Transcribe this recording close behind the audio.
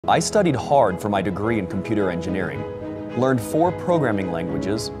I studied hard for my degree in computer engineering, learned 4 programming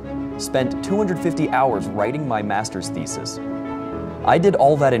languages, spent 250 hours writing my master's thesis. I did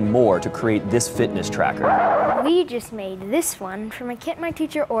all that and more to create this fitness tracker. We just made this one from a kit my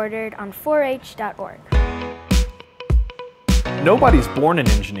teacher ordered on 4h.org. Nobody's born an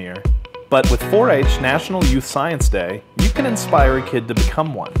engineer, but with 4-H National Youth Science Day, you can inspire a kid to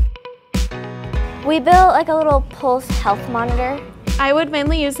become one. We built like a little pulse health monitor. I would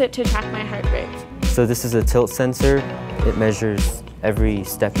mainly use it to track my heart rate. So this is a tilt sensor. It measures every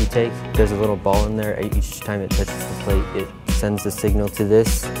step you take. There's a little ball in there. Each time it touches the plate, it sends the signal to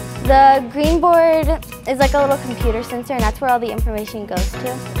this. The green board is like a little computer sensor, and that's where all the information goes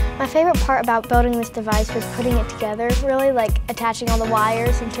to. My favorite part about building this device was putting it together, really, like attaching all the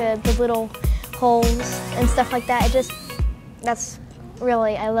wires into the little holes and stuff like that. I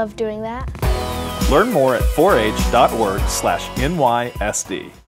love doing that. Learn more at 4h.org/NYSD.